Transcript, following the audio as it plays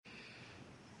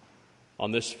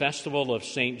On this festival of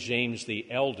St. James the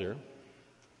Elder,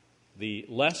 the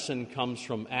lesson comes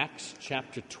from Acts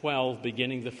chapter 12,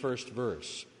 beginning the first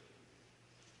verse.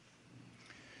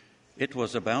 It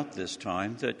was about this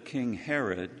time that King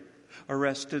Herod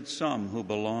arrested some who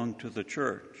belonged to the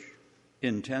church,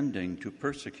 intending to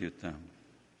persecute them.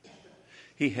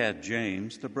 He had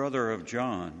James, the brother of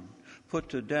John, put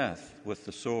to death with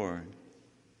the sword.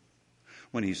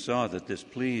 When he saw that this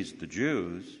pleased the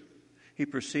Jews, he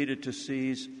proceeded to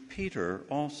seize Peter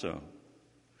also.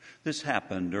 This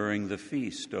happened during the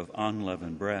feast of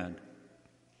unleavened bread.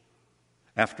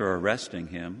 After arresting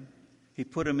him, he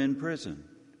put him in prison,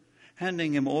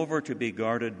 handing him over to be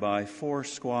guarded by 4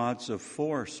 squads of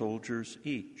 4 soldiers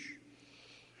each.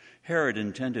 Herod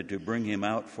intended to bring him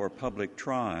out for public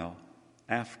trial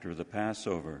after the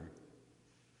Passover.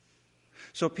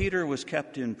 So Peter was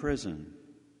kept in prison,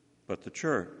 but the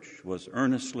church was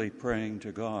earnestly praying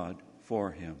to God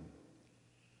for him.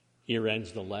 Here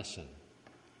ends the lesson.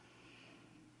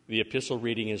 The epistle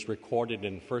reading is recorded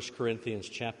in 1 Corinthians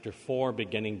chapter 4,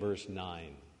 beginning verse 9.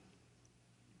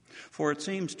 For it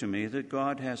seems to me that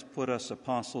God has put us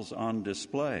apostles on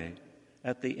display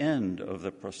at the end of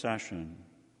the procession,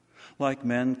 like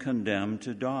men condemned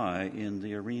to die in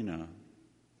the arena.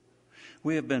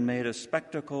 We have been made a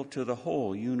spectacle to the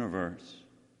whole universe,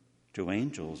 to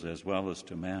angels as well as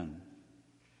to men.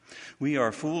 We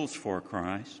are fools for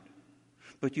Christ,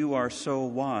 but you are so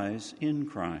wise in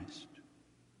Christ.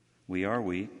 We are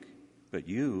weak, but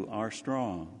you are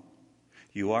strong.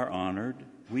 You are honored,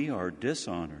 we are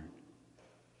dishonored.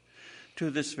 To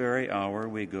this very hour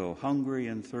we go hungry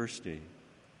and thirsty.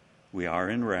 We are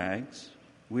in rags.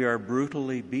 We are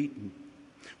brutally beaten.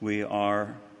 We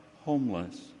are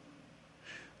homeless.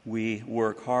 We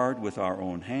work hard with our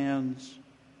own hands.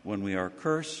 When we are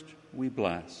cursed, we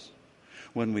bless.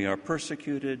 When we are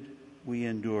persecuted, we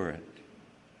endure it.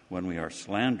 When we are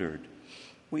slandered,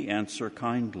 we answer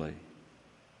kindly.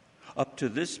 Up to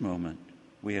this moment,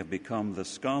 we have become the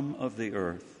scum of the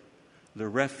earth, the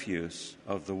refuse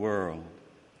of the world.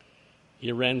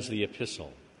 Here ends the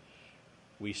epistle.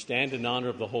 We stand in honor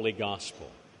of the Holy Gospel.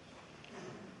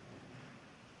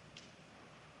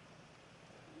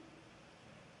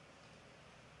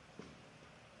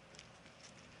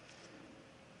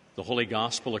 The Holy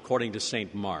Gospel according to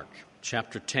St. Mark,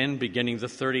 chapter 10, beginning the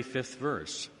 35th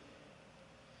verse.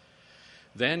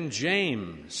 Then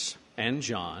James and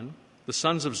John, the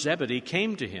sons of Zebedee,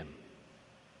 came to him.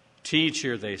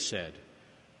 "Teacher," they said,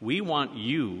 "we want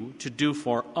you to do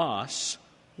for us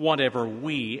whatever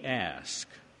we ask."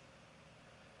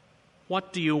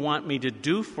 "What do you want me to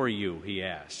do for you?" he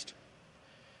asked.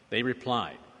 They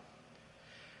replied,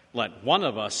 "Let one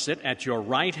of us sit at your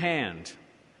right hand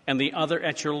and the other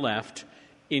at your left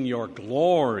in your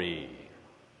glory."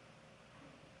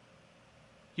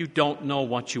 "You don't know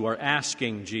what you are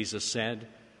asking," Jesus said.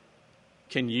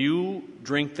 "Can you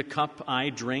drink the cup I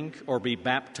drink or be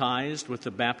baptized with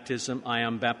the baptism I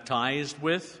am baptized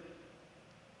with?"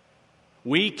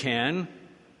 "We can,"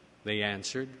 they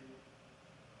answered.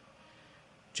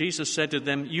 Jesus said to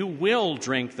them, "You will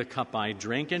drink the cup I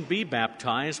drink and be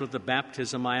baptized with the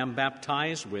baptism I am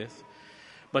baptized with,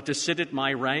 but to sit at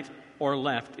my right or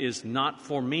left is not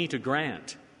for me to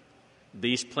grant.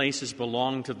 These places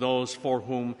belong to those for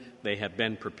whom they have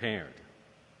been prepared."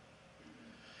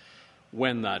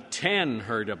 When the 10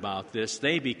 heard about this,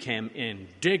 they became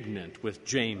indignant with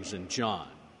James and John.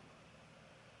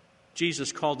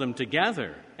 Jesus called them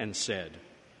together and said,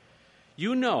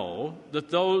 "You know that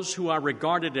those who are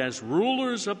regarded as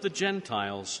rulers of the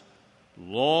Gentiles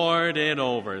lord it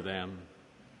over them,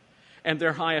 and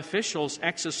their high officials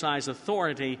exercise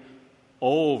authority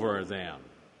over them.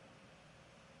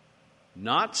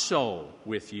 Not so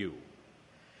with you.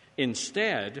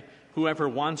 Instead, whoever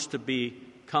wants to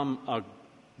become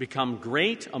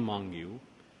great among you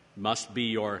must be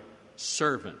your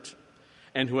servant,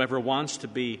 and whoever wants to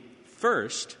be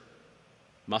first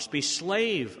must be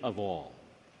slave of all.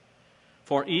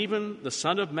 For even the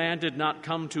Son of Man did not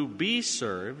come to be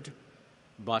served,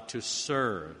 but to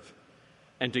serve,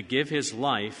 and to give his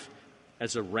life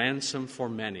as a ransom for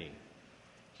many."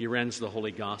 Here ends the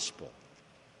Holy Gospel.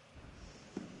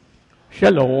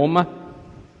 Shalom.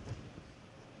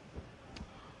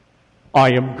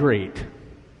 I am great.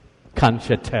 Can't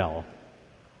you tell?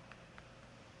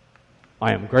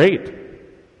 I am great.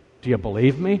 Do you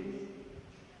believe me?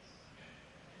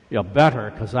 You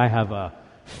better, because I have a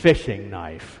fishing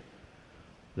knife.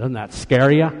 Doesn't that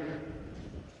scare you?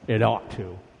 It ought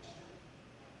to.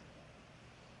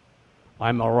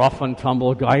 I'm a rough and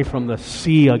tumble guy from the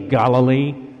Sea of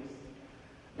Galilee,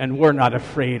 and we're not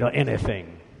afraid of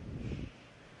anything.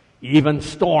 Even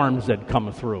storms that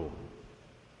come through.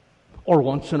 Or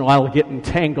once in a while getting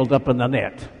tangled up in the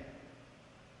net.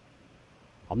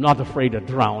 I'm not afraid of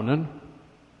drowning.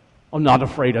 I'm not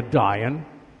afraid of dying.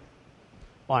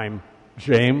 I'm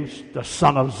James, the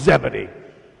son of Zebedee.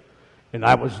 And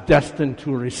I was destined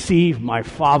to receive my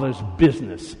father's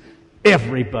business.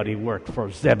 Everybody worked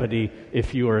for Zebedee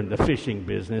if you were in the fishing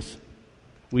business.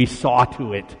 We saw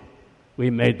to it. We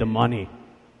made the money.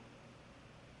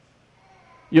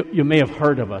 You may have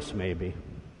heard of us, maybe.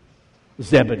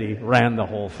 Zebedee ran the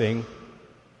whole thing.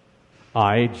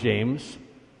 I, James,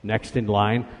 next in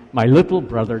line. My little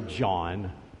brother,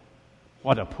 John.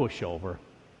 What a pushover.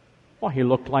 Well, he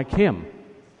looked like him.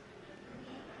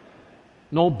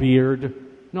 No beard,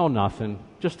 no nothing.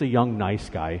 Just a young, nice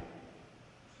guy.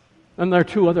 And there are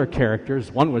two other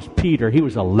characters. One was Peter. He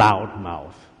was a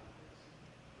loudmouth.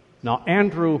 Now,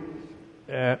 Andrew,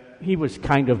 he was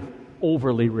kind of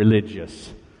overly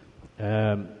religious.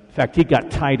 In fact, he got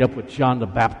tied up with John the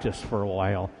Baptist for a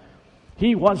while.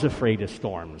 He was afraid of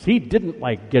storms. He didn't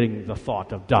like getting the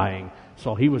thought of dying,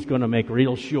 so he was going to make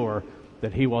real sure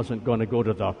that he wasn't going to go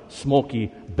to the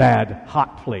smoky, bad,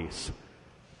 hot place.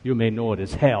 You may know it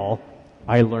as hell.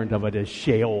 I learned of it as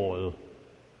Sheol.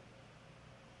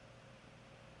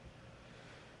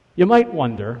 You might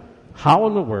wonder how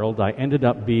in the world I ended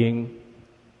up being,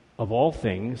 of all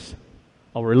things,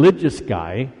 a religious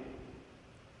guy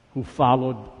who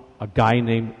followed a guy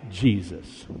named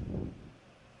Jesus.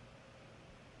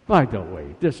 By the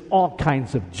way, there's all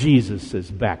kinds of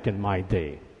Jesuses back in my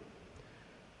day.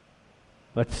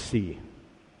 Let's see.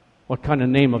 What kind of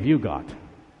name have you got?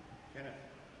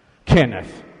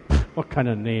 Kenneth. What kind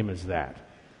of name is that?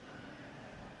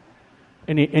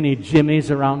 Any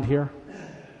Jimmies around here?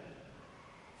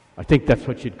 I think that's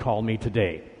what you'd call me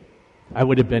today. I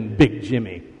would have been Big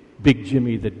Jimmy. Big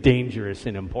Jimmy the dangerous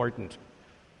and important.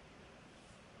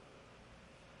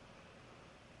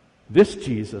 This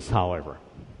Jesus, however,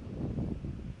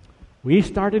 we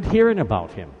started hearing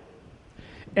about him.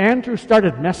 Andrew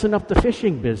started messing up the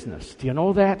fishing business. Do you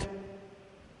know that?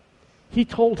 He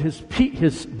told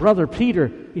his brother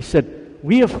Peter, he said,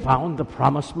 "We have found the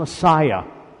promised Messiah."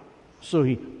 So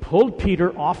he pulled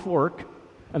Peter off work,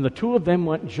 and the two of them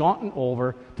went jaunting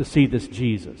over to see this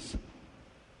Jesus.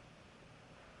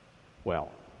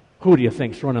 Well, who do you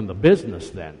think's running the business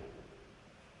then?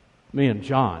 Me and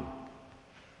John.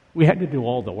 We had to do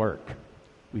all the work.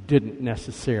 We didn't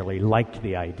necessarily like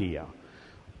the idea.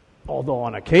 Although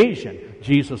on occasion,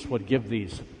 Jesus would give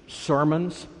these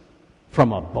sermons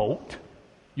from a boat,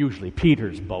 usually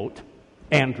Peter's boat,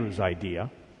 Andrew's idea.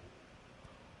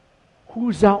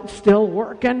 Who's out still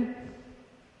working?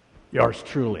 Yours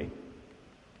truly.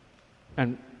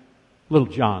 And little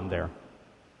John there.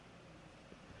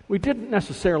 We didn't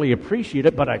necessarily appreciate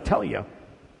it, but I tell you,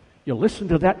 you listen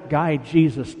to that guy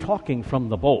Jesus talking from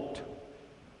the boat.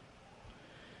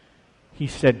 He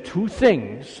said two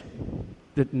things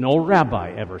that no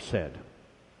rabbi ever said.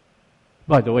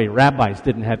 By the way, rabbis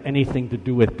didn't have anything to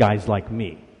do with guys like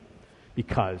me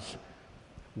because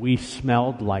we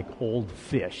smelled like old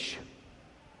fish.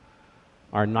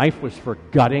 Our knife was for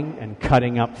gutting and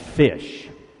cutting up fish.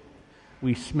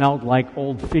 We smelled like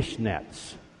old fish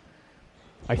nets.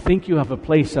 I think you have a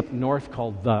place up north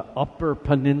called the Upper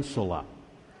Peninsula.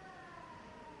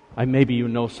 Maybe you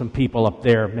know some people up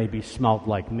there maybe smelled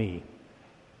like me.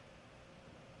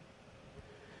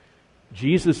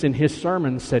 Jesus in his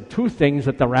sermon said two things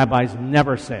that the rabbis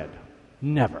never said.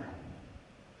 Never.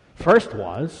 First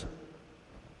was,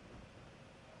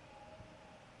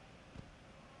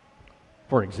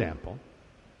 for example,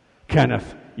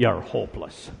 Kenneth, you're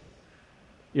hopeless.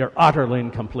 You're utterly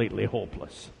and completely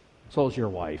hopeless. So's your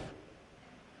wife.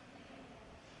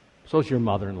 So's your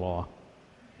mother-in-law.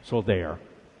 So there.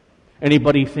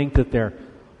 Anybody think that they're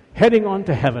heading on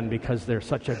to heaven because they're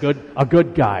such a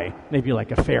good guy, maybe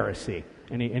like a Pharisee?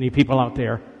 Any people out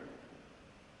there?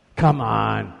 Come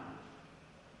on.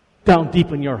 Down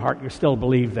deep in your heart, you still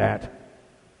believe that.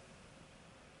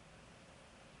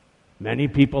 Many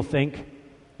people think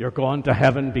you're going to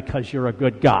heaven because you're a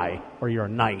good guy or you're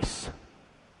nice.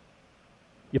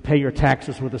 You pay your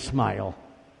taxes with a smile.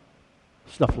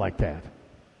 Stuff like that.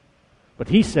 But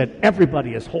he said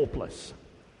everybody is hopeless.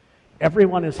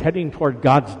 Everyone is heading toward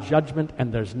God's judgment,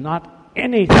 and there's not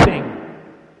anything,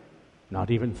 not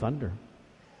even thunder,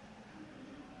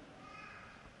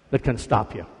 that can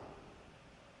stop you.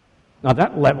 Now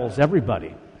that levels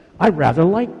everybody. I rather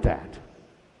like that.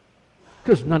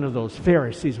 Because none of those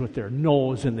Pharisees with their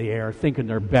nose in the air thinking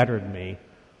they're better than me,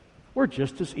 we're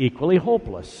just as equally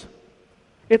hopeless.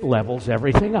 It levels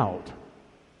everything out.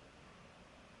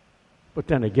 But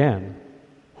then again,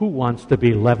 Who wants to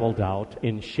be leveled out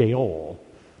in Sheol,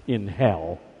 in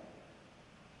hell?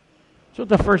 So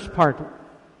the first part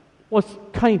was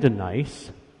kind of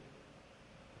nice.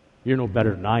 You're no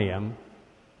better than I am.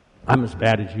 I'm as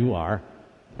bad as you are,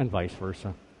 and vice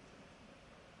versa.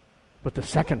 But the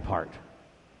second part,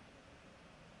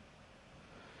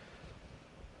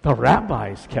 the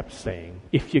rabbis kept saying,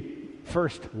 if you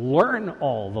first learn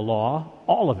all the law,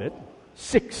 all of it,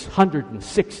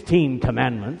 616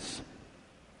 commandments,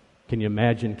 can you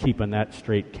imagine keeping that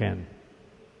straight, Ken?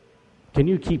 Can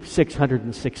you keep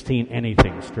 616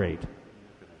 anything straight?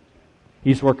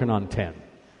 He's working on 10.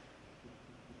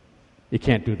 You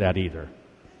can't do that either.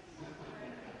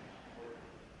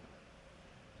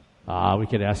 We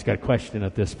could ask a question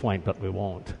at this point, but we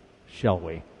won't, shall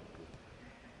we?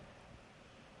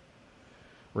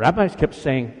 Rabbis kept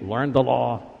saying, learn the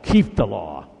law, keep the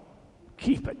law.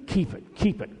 Keep it, keep it,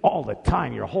 keep it all the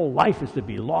time. Your whole life is to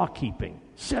be law-keeping.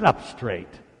 Sit up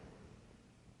straight.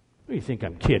 Do you think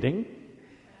I'm kidding?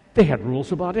 They had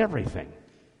rules about everything.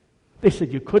 They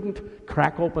said you couldn't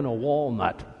crack open a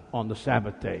walnut on the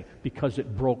Sabbath day because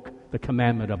it broke the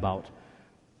commandment about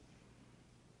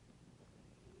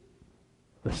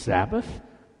the Sabbath.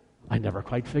 I never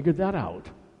quite figured that out.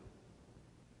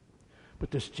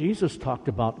 But this Jesus talked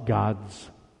about God's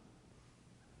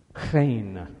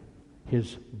chen,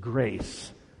 His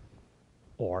grace,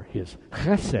 or His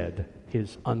chesed,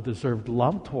 His undeserved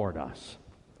love toward us.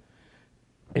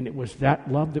 And it was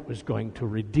that love that was going to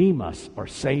redeem us or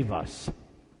save us.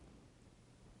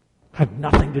 Had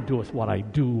nothing to do with what I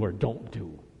do or don't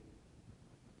do.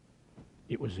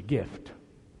 It was a gift,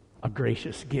 a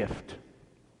gracious gift.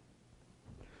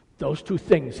 Those two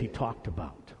things he talked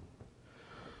about.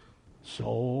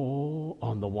 So,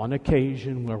 on the one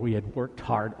occasion where we had worked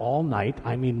hard all night,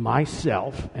 I mean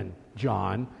myself and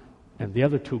John and the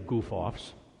other two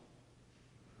goof-offs,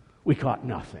 we caught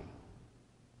nothing.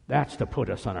 That's to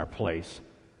put us on our place.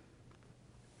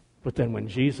 But then when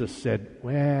Jesus said,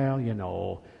 well, you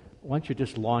know, why don't you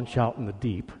just launch out in the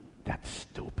deep? That's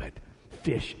stupid.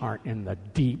 Fish aren't in the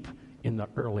deep in the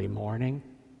early morning.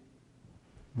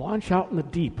 Launch out in the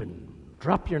deep and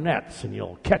drop your nets and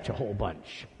you'll catch a whole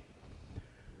bunch.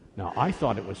 Now, I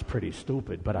thought it was pretty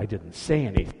stupid, but I didn't say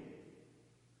anything.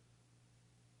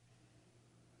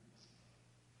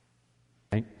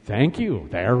 Thank you.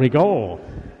 There we go.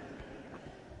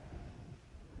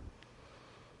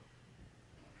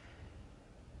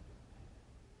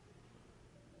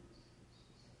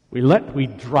 We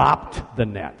dropped the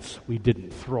nets. We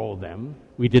didn't throw them.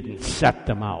 We didn't set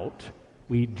them out.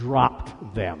 We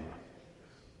dropped them.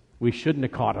 We shouldn't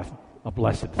have caught a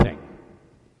blessed thing.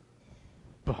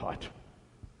 But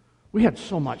we had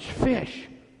so much fish.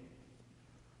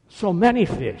 So many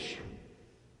fish.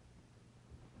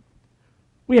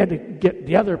 We had to get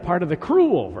the other part of the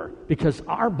crew over because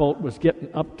our boat was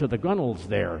getting up to the gunnels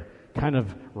there, kind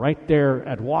of right there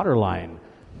at waterline.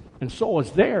 And so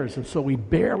was theirs, and so we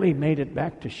barely made it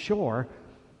back to shore.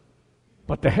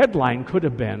 But the headline could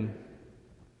have been,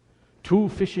 2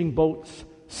 fishing boats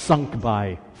sunk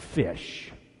by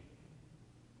fish.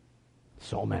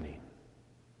 So many.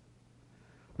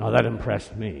 Now that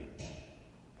impressed me.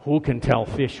 Who can tell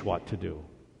fish what to do?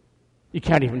 You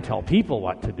can't even tell people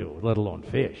what to do, let alone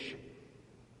fish.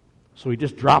 So we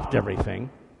just dropped everything.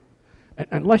 And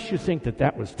unless you think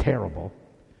that was terrible,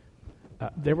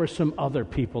 there were some other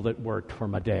people that worked for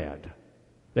my dad.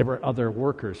 There were other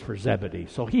workers for Zebedee,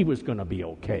 so he was going to be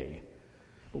okay.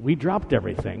 But we dropped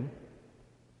everything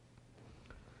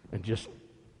and just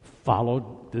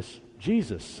followed this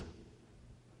Jesus.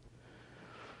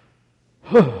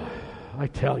 I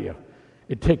tell you,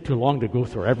 it'd take too long to go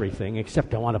through everything,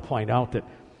 except I want to point out that,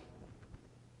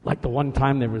 like the one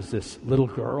time there was this little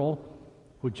girl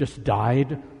who just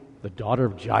died, the daughter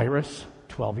of Jairus,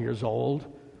 12 years old.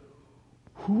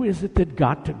 Who is it that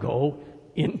got to go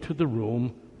into the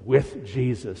room with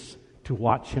Jesus to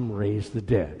watch him raise the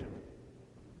dead?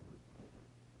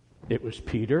 It was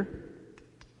Peter,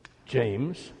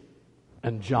 James,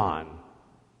 and John.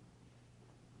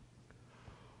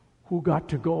 Who got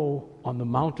to go on the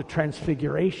Mount of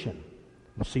Transfiguration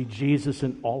and see Jesus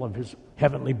in all of his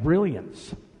heavenly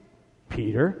brilliance?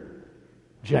 Peter,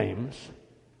 James,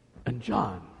 and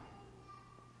John.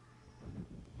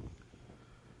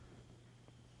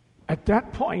 At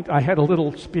that point, I had a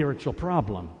little spiritual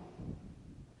problem.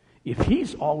 If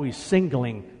he's always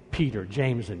singling Peter,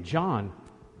 James, and John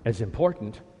as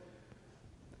important,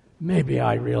 maybe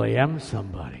I really am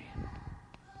somebody.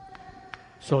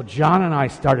 So John and I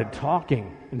started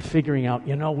talking and figuring out,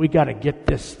 we got to get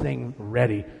this thing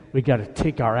ready. We got to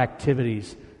take our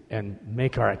activities and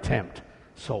make our attempt.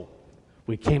 So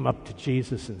We came up to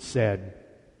Jesus and said,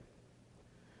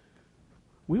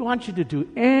 "We want you to do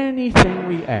anything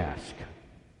we ask.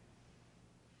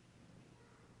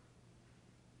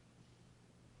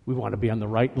 We want to be on the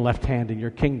right and left hand in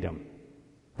your kingdom."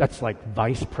 That's like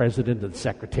vice president and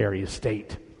secretary of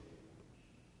state.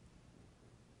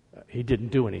 He didn't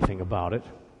do anything about it.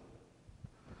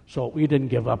 So we didn't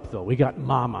give up, though. We got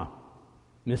Mama,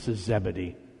 Mrs.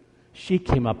 Zebedee. She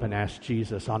came up and asked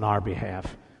Jesus on our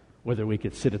behalf whether we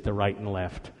could sit at the right and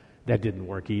left. That didn't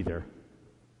work either.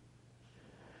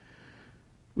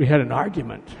 We had an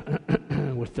argument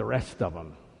with the rest of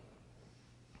them.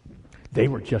 They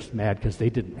were just mad because they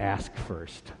didn't ask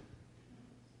first.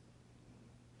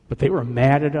 But they were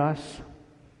mad at us.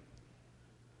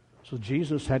 So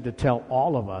Jesus had to tell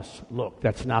all of us, look,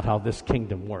 that's not how this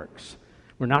kingdom works.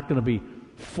 We're not going to be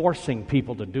forcing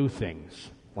people to do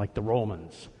things like the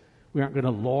Romans. We aren't going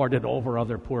to lord it over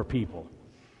other poor people.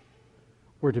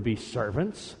 We're to be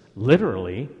servants,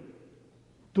 literally,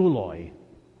 douloi,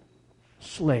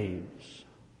 slaves.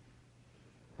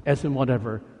 As in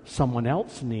whatever someone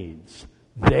else needs,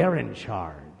 they're in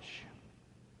charge.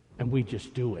 And we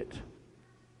just do it.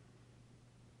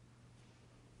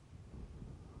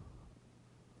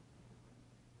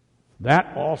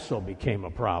 That also became a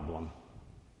problem.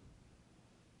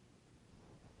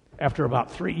 After about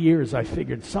 3 years, I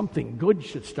figured something good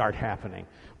should start happening.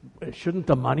 Shouldn't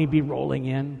the money be rolling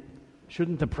in?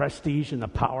 Shouldn't the prestige and the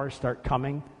power start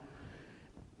coming?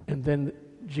 And then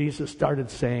Jesus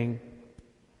started saying,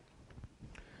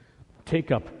 take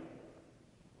up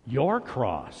your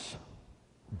cross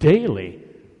daily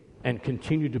and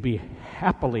continue to be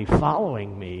happily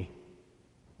following me.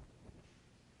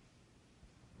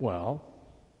 Well,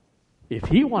 if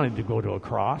he wanted to go to a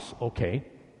cross, okay,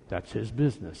 that's his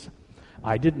business.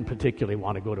 I didn't particularly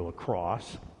want to go to a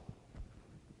cross.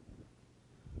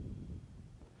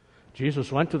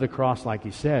 Jesus went to the cross like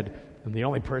he said, and the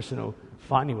only person who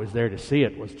finally was there to see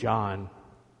it was John,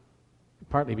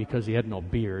 partly because he had no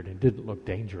beard and didn't look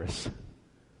dangerous.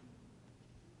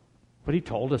 But he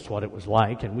told us what it was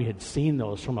like, and we had seen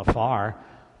those from afar.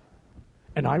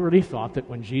 And I really thought that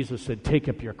when Jesus said, take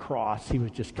up your cross, he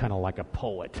was just kind of like a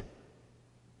poet.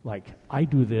 Like, I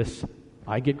do this,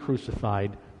 I get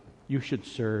crucified, you should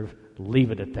serve,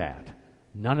 leave it at that.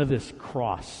 None of this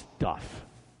cross stuff.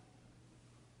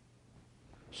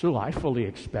 So I fully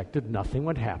expected nothing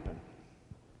would happen.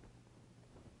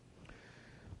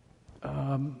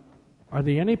 Are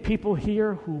there any people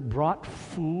here who brought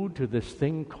food to this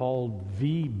thing called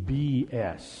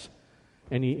VBS?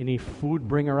 Any food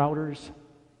bringer-outers?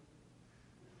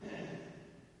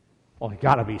 Well, there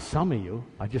got to be some of you.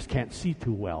 I just can't see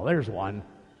too well. There's one.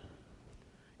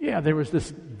 Yeah, there was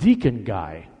this deacon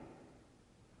guy.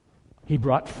 He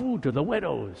brought food to the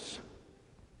widows.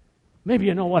 Maybe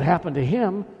you know what happened to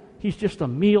him. He's just a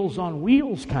Meals on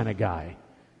Wheels kind of guy.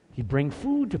 He'd bring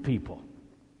food to people.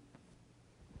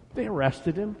 They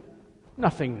arrested him.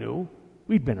 Nothing new.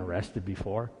 We'd been arrested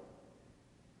before.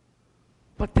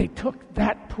 But they took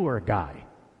that poor guy,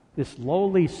 this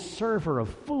lowly server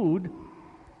of food,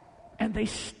 and they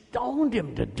stoned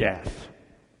him to death.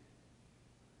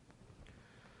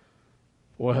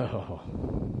 Well,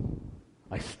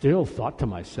 I still thought to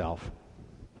myself,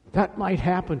 that might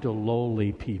happen to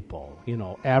lowly people,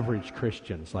 average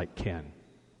Christians like Ken.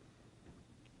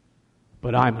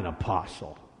 But I'm an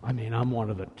apostle. I'm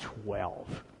one of the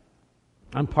 12.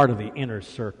 I'm part of the inner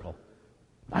circle.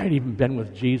 I had even been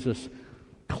with Jesus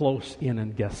close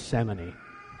in Gethsemane.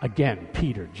 Again,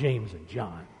 Peter, James, and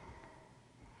John.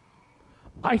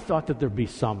 I thought that there'd be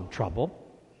some trouble,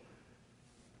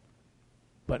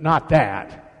 but not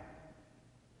that.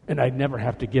 And I'd never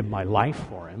have to give my life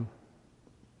for him.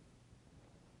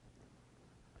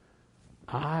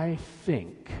 I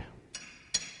think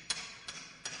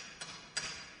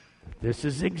this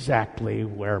is exactly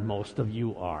where most of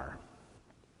you are.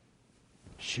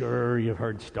 Sure, you've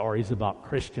heard stories about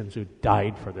Christians who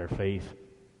died for their faith.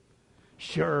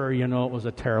 Sure, it was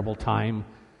a terrible time,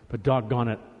 but doggone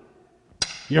it,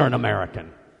 you're an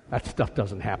American. That stuff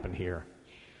doesn't happen here.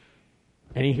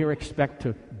 Any here expect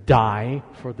to die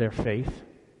for their faith?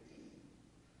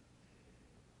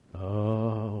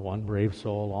 Oh, one brave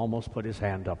soul almost put his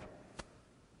hand up.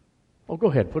 Oh, go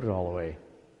ahead, put it all away.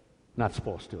 Not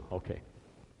supposed to, okay.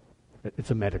 It's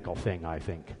a medical thing, I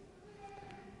think.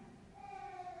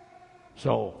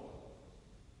 So,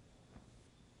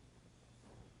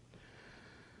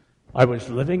 I was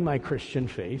living my Christian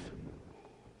faith.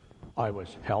 I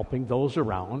was helping those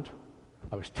around.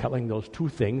 I was telling those two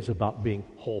things about being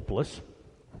hopeless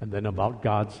and then about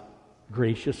God's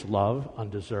gracious love,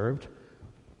 undeserved.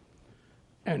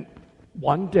 And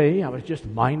One day I was just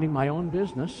minding my own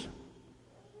business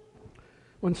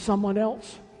when someone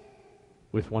else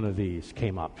with one of these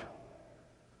came up.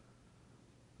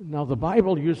 Now, the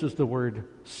Bible uses the word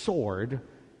sword,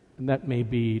 and that may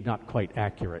be not quite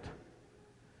accurate.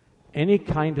 Any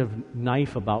kind of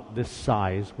knife about this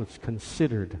size was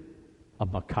considered a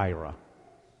machaira,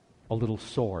 a little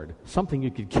sword, something you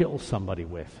could kill somebody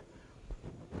with.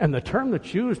 And the term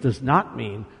that's used does not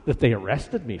mean that they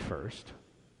arrested me first.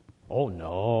 Oh,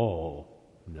 no.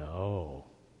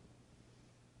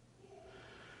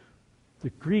 The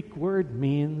Greek word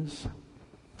means,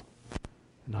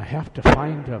 and I have to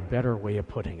find a better way of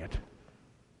putting it.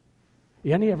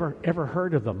 Any ever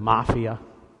heard of the mafia,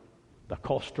 the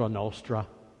Cosa Nostra,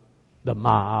 the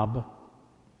mob?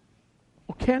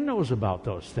 Well, Ken knows about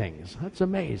those things. That's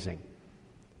amazing.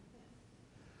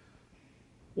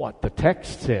 What the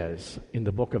text says in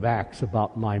the book of Acts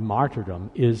about my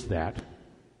martyrdom is that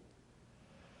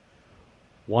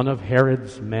one of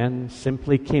Herod's men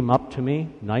simply came up to me,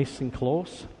 nice and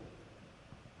close,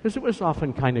 because it was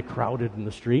often kind of crowded in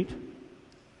the street,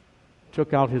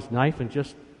 took out his knife and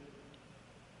just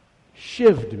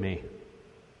shivved me,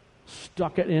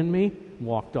 stuck it in me, and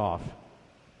walked off.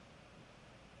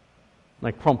 And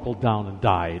I crumpled down and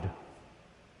died.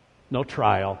 No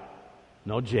trial,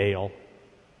 no jail,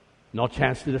 no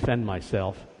chance to defend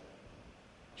myself,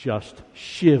 just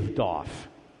shivved off.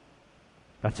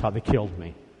 That's how they killed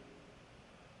me.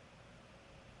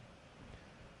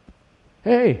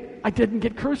 Hey, I didn't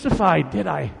get crucified, did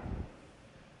I?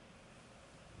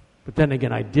 But then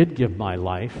again, I did give my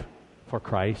life for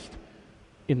Christ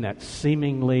in that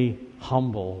seemingly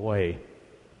humble way.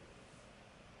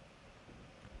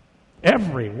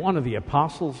 Every one of the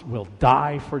apostles will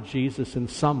die for Jesus in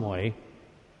some way,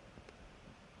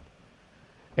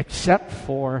 except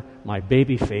for my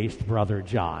baby-faced brother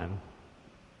John.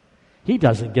 He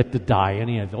doesn't get to die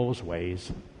any of those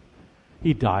ways.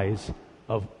 He dies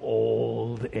of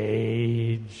old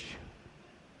age.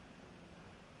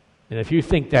 And if you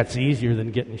think that's easier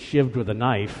than getting shivved with a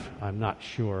knife, I'm not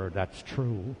sure that's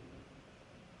true.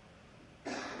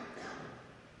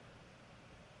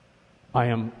 I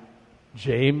am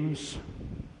James,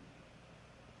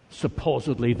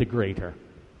 supposedly the greater.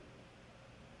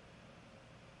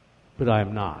 But I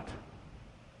am not.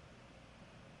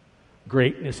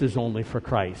 Greatness is only for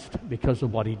Christ because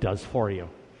of what He does for you.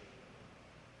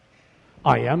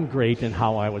 I am great in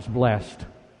how I was blessed.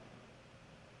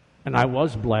 And I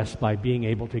was blessed by being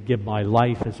able to give my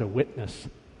life as a witness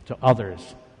to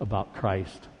others about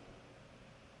Christ.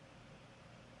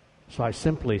 So I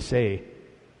simply say,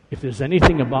 if there's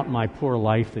anything about my poor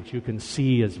life that you can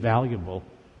see as valuable,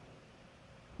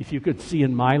 if you could see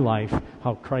in my life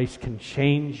how Christ can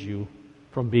change you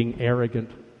from being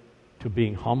arrogant to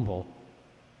being humble,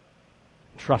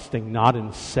 trusting not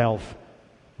in self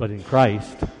but in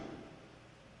Christ,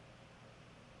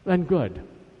 then good.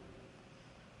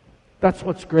 That's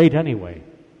what's great anyway.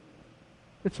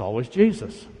 It's always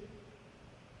Jesus.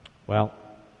 Well,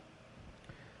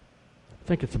 I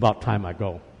think it's about time I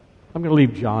go. I'm going to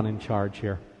leave John in charge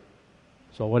here.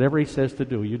 So whatever he says to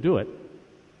do, you do it.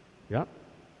 Yeah?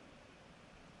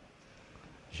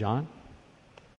 John?